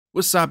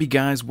Wasabi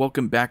guys,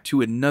 welcome back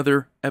to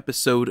another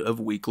episode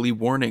of Weekly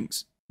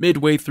Warnings.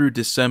 Midway through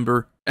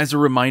December, as a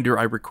reminder,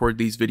 I record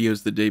these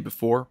videos the day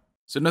before,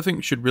 so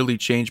nothing should really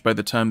change by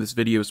the time this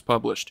video is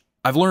published.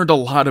 I've learned a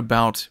lot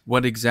about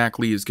what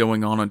exactly is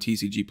going on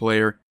TCG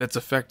Player that's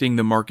affecting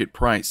the market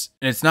price,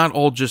 and it's not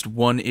all just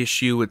one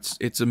issue,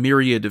 it's a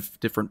myriad of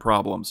different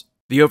problems.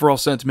 The overall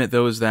sentiment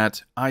though is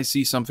that I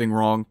see something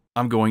wrong,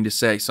 I'm going to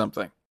say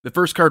something. The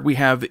first card we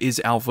have is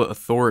Alpha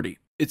Authority.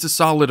 It's a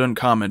solid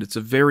uncommon, it's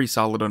a very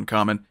solid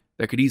uncommon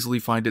that could easily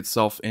find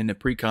itself in a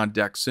precon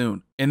deck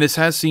soon. And this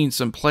has seen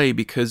some play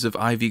because of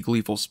Ivy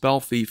Gleeful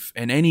Spell Thief,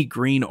 and any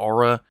green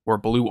aura, or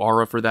blue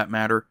aura for that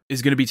matter,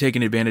 is going to be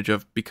taken advantage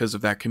of because of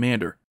that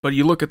commander. But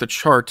you look at the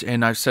chart,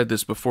 and I've said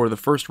this before, the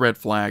first red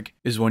flag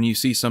is when you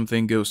see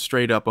something go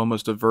straight up,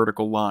 almost a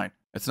vertical line.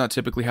 That's not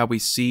typically how we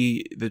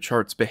see the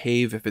charts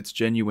behave if it's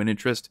genuine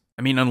interest.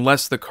 I mean,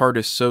 unless the card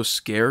is so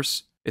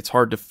scarce, it's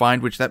hard to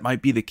find, which that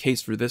might be the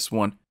case for this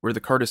one, where the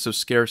card is so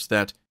scarce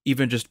that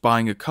even just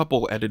buying a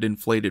couple at an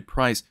inflated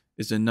price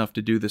is enough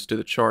to do this to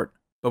the chart.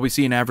 But we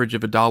see an average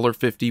of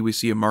 $1.50, we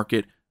see a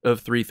market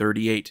of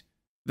 $3.38.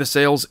 The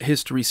sales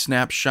history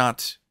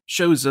snapshot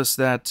shows us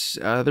that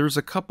there's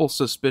a couple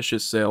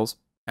suspicious sales,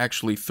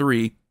 actually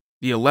three.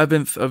 The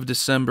 11th of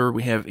December,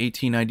 we have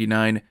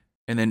 $18.99,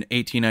 and then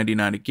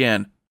 $18.99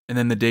 again, and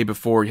then the day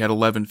before, you had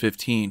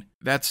 $11.15.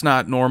 That's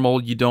not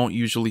normal, you don't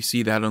usually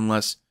see that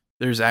unless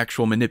there's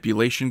actual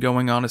manipulation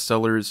going on. A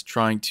seller is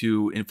trying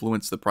to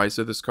influence the price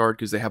of this card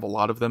because they have a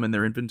lot of them in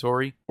their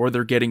inventory, or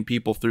they're getting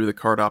people through the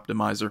card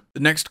optimizer. The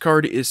next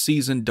card is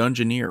Seasoned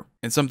Dungeoneer,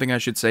 and something I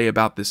should say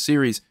about this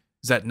series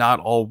is that not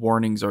all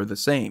warnings are the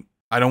same.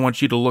 I don't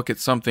want you to look at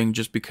something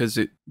just because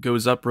it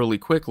goes up really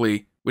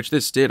quickly, which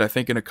this did. I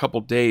think in a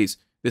couple days,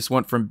 this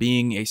went from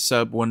being a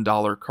sub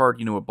 $1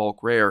 card, a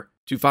bulk rare,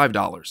 to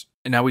 $5,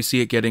 and now we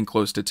see it getting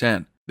close to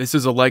 10. This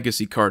is a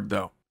legacy card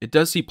though. It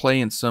does see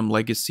play in some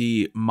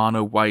legacy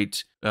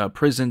mono-white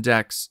prison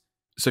decks,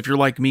 so if you're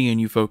like me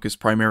and you focus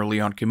primarily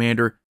on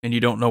Commander, and you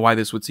don't know why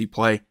this would see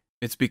play,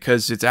 it's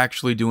because it's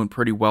actually doing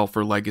pretty well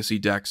for legacy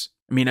decks.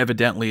 I mean,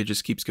 evidently it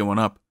just keeps going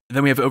up. And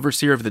then we have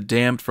Overseer of the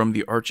Damned from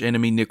the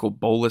archenemy Nicol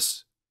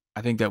Bolas.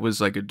 I think that was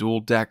like a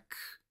dual deck,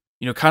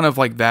 kind of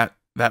like that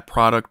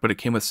product, but it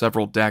came with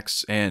several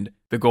decks, and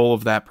the goal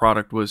of that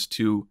product was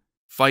to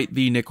fight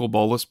the Nicol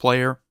Bolas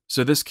player.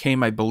 So this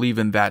came, I believe,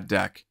 in that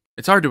deck.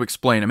 It's hard to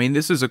explain. I mean,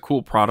 this is a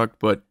cool product,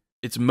 but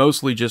it's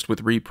mostly just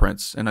with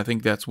reprints, and I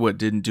think that's what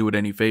didn't do it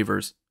any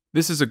favors.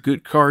 This is a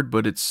good card,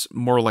 but it's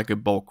more like a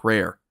bulk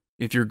rare.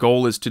 If your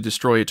goal is to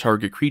destroy a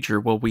target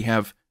creature, well, we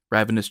have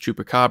Ravenous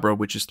Chupacabra,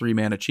 which is 3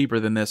 mana cheaper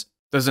than this.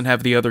 Doesn't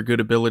have the other good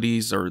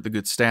abilities or the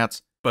good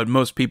stats, but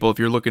most people, if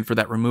you're looking for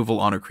that removal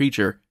on a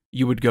creature,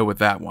 you would go with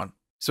that one.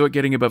 So it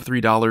getting above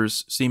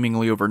 $3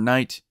 seemingly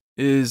overnight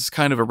is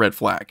kind of a red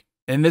flag.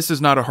 And this is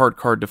not a hard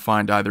card to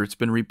find either. It's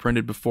been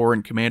reprinted before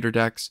in Commander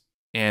decks,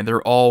 and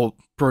they're all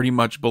pretty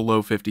much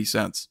below 50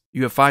 cents.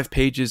 You have 5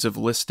 pages of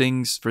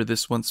listings for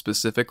this one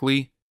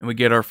specifically, and we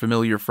get our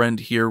familiar friend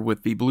here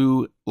with the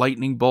blue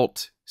lightning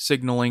bolt,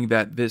 signaling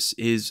that this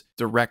is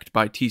direct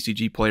by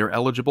TCG Player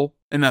eligible,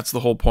 and that's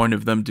the whole point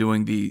of them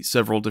doing the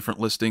several different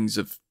listings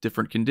of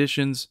different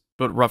conditions,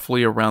 but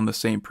roughly around the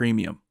same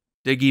premium.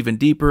 Dig even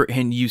deeper,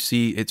 and you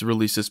see it's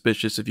really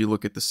suspicious if you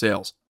look at the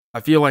sales. I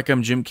feel like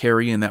I'm Jim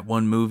Carrey in that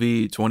one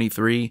movie,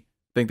 23, I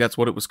think that's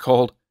what it was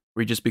called,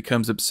 where he just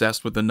becomes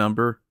obsessed with the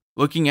number.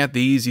 Looking at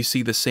these, you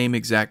see the same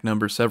exact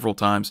number several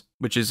times,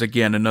 which is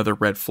again another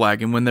red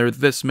flag, and when there are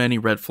this many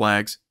red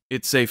flags,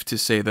 it's safe to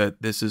say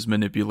that this is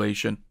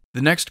manipulation.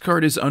 The next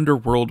card is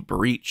Underworld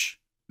Breach.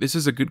 This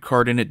is a good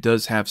card and it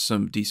does have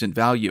some decent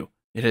value.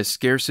 It has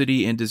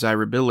scarcity and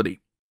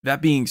desirability.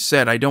 That being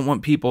said, I don't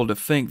want people to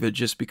think that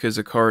just because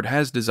a card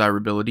has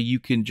desirability, you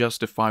can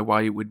justify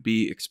why it would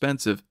be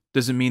expensive.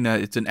 Doesn't mean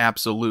that it's an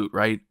absolute,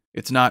 right?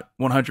 It's not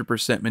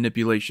 100%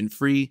 manipulation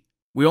free.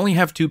 We only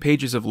have 2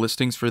 pages of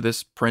listings for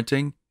this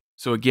printing,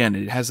 so again,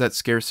 it has that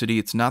scarcity.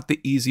 It's not the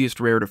easiest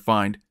rare to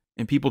find,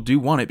 and people do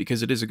want it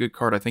because it is a good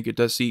card. I think it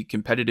does see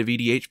competitive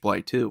EDH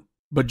play too.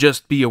 But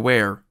just be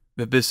aware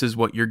that this is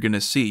what you're going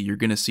to see. You're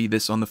going to see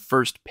this on the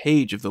first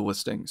page of the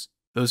listings.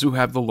 Those who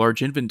have the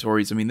large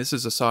inventories, I mean, this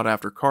is a sought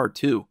after card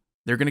too.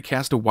 They're going to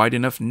cast a wide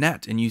enough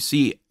net, and you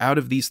see out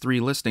of these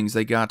 3 listings,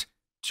 they got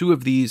 2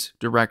 of these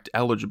direct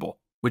eligible,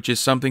 which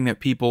is something that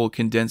people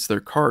condense their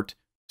cart,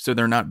 so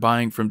they're not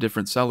buying from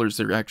different sellers,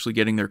 they're actually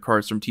getting their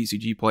cards from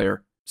TCG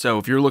Player. So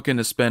if you're looking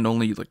to spend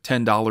only like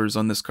 $10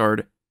 on this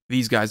card,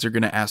 these guys are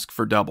going to ask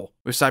for double.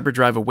 With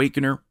Cyberdrive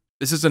Awakener,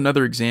 this is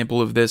another example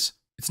of this.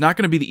 It's not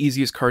going to be the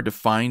easiest card to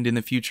find in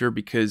the future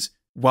because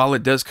while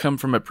it does come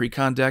from a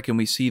precon deck, and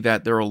we see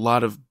that there are a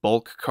lot of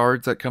bulk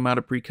cards that come out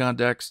of precon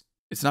decks,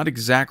 it's not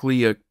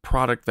exactly a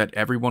product that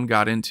everyone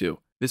got into.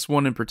 This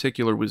one in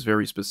particular was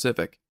very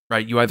specific,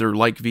 right? You either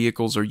like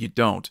vehicles or you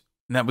don't,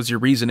 and that was your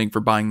reasoning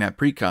for buying that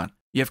precon.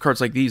 You have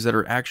cards like these that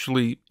are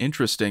actually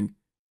interesting.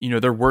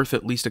 They're worth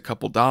at least a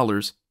couple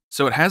dollars,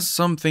 so it has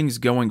some things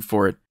going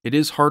for it. It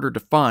is harder to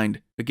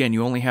find. Again,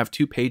 you only have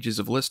 2 pages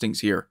of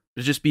listings here,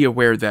 But just be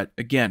aware that,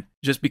 again,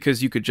 just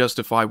because you could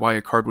justify why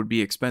a card would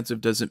be expensive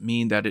doesn't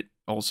mean that it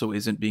also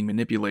isn't being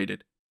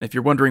manipulated. If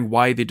you're wondering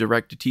why the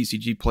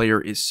direct-to-TCG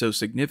player is so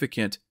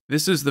significant,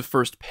 this is the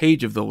first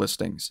page of the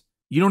listings.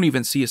 You don't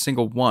even see a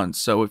single one,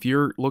 so if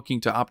you're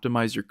looking to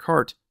optimize your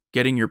cart,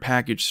 getting your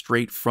package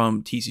straight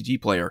from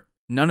TCG player,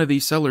 none of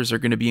these sellers are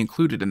going to be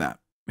included in that.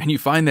 And you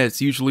find that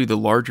it's usually the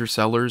larger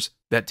sellers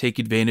that take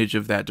advantage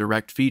of that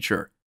direct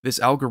feature. This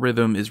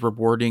algorithm is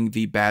rewarding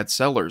the bad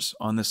sellers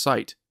on the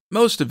site.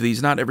 Most of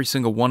these, not every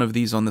single one of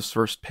these on this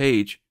first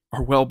page,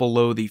 are well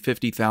below the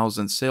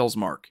 50,000 sales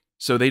mark.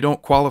 So they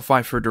don't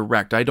qualify for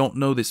direct. I don't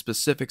know the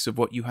specifics of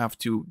what you have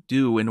to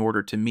do in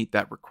order to meet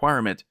that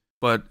requirement,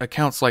 but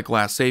accounts like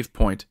Last Save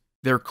Point,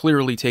 they're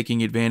clearly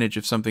taking advantage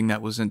of something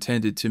that was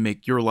intended to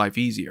make your life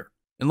easier.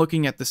 And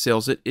looking at the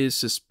sales, it is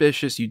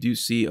suspicious. You do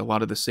see a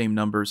lot of the same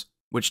numbers,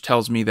 which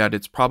tells me that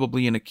it's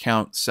probably an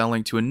account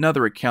selling to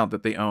another account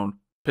that they own,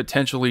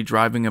 potentially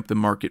driving up the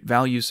market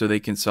value so they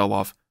can sell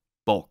off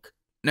bulk.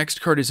 Next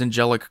card is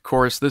Angelic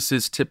Chorus. This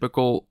is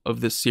typical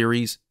of this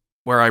series,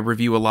 where I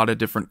review a lot of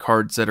different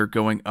cards that are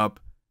going up.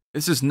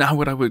 This is not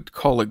what I would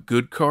call a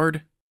good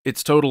card.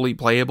 It's totally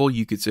playable,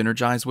 you could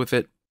synergize with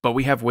it, but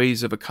we have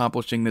ways of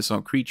accomplishing this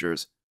on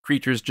creatures.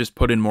 Creatures just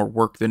put in more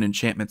work than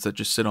enchantments that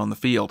just sit on the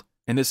field.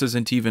 And this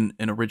isn't even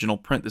an original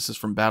print, this is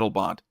from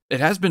Battlebond. It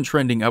has been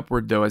trending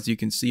upward though, as you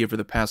can see over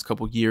the past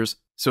couple years,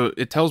 so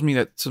it tells me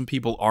that some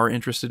people are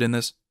interested in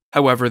this.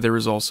 However, there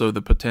is also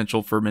the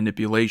potential for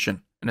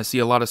manipulation, and I see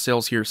a lot of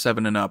sales here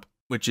 7 and up,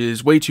 which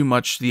is way too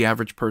much. The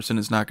average person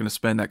is not going to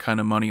spend that kind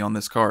of money on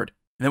this card.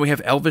 And then we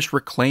have Elvish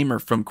Reclaimer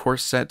from Core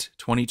Set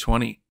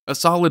 2020. A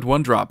solid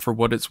 1-drop for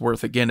what it's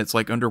worth. Again, it's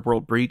like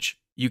Underworld Breach.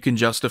 You can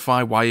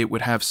justify why it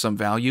would have some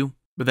value,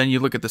 but then you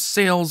look at the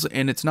sales,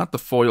 and it's not the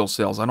foil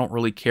sales. I don't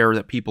really care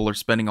that people are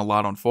spending a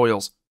lot on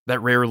foils.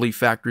 That rarely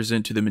factors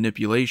into the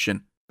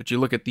manipulation. But you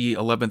look at the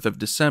 11th of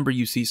December,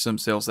 you see some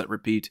sales that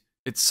repeat.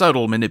 It's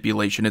subtle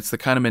manipulation. It's the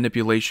kind of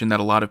manipulation that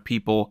a lot of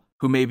people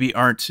who maybe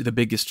aren't the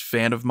biggest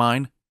fan of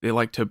mine, they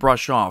like to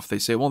brush off. They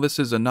say, well, this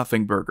is a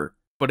nothing burger.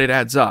 But it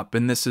adds up,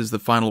 and this is the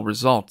final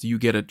result. You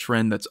get a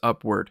trend that's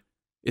upward.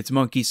 It's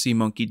monkey see,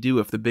 monkey do.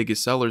 If the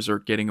biggest sellers are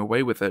getting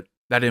away with it,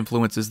 that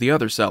influences the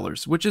other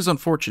sellers, which is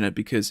unfortunate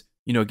because,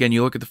 again,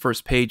 you look at the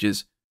first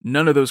pages,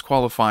 none of those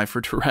qualify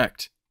for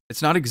direct.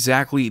 It's not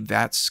exactly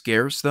that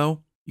scarce,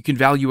 though. You can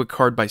value a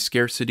card by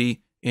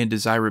scarcity and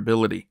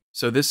desirability.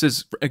 So this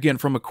is, again,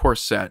 from a core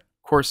set.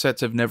 Core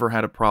sets have never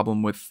had a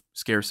problem with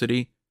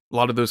scarcity. A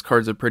lot of those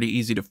cards are pretty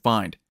easy to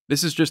find.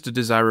 This is just a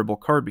desirable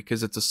card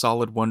because it's a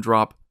solid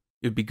 1-drop.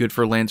 It would be good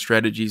for land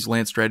strategies.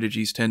 Land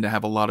strategies tend to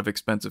have a lot of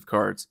expensive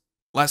cards.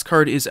 Last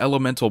card is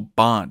Elemental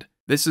Bond.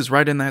 This is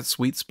right in that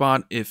sweet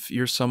spot if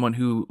you're someone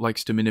who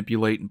likes to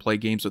manipulate and play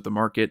games with the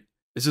market.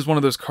 This is one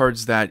of those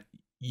cards that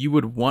you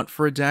would want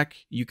for a deck.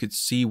 You could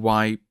see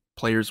why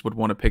players would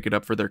want to pick it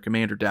up for their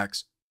commander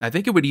decks. I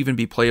think it would even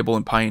be playable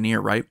in Pioneer,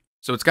 right?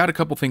 So it's got a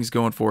couple things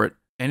going for it,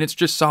 and it's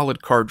just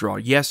solid card draw.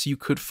 Yes, you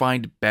could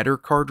find better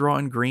card draw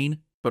in green,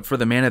 but for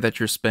the mana that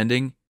you're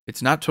spending,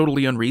 it's not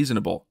totally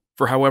unreasonable.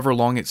 For however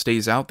long it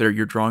stays out there,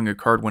 you're drawing a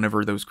card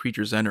whenever those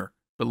creatures enter.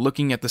 But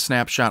looking at the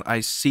snapshot, I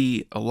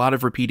see a lot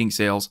of repeating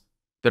sales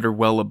that are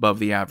well above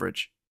the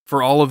average.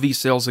 For all of these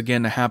sales,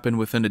 again, to happen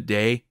within a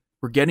day,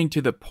 we're getting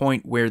to the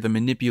point where the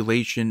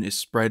manipulation is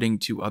spreading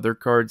to other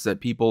cards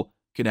that people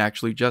can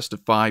actually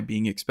justify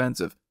being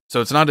expensive. So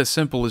it's not as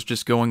simple as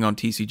just going on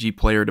TCG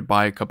Player to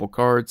buy a couple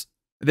cards.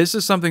 This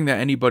is something that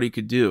anybody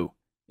could do.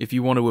 If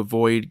you want to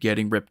avoid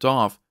getting ripped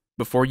off,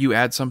 before you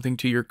add something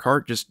to your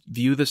cart, just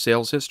view the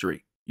sales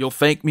history. You'll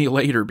thank me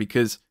later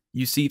because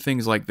you see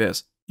things like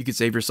this. You could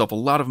save yourself a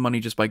lot of money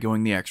just by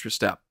going the extra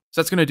step.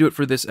 So that's going to do it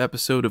for this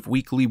episode of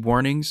Weekly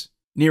Warnings.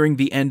 Nearing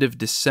the end of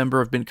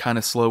December, I've been kind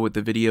of slow with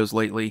the videos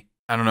lately.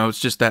 I don't know, it's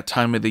just that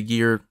time of the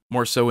year,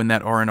 more so in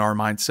that R&R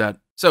mindset.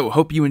 So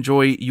hope you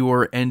enjoy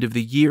your end of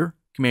the year.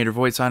 Commander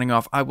Void signing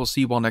off. I will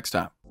see you all next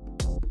time.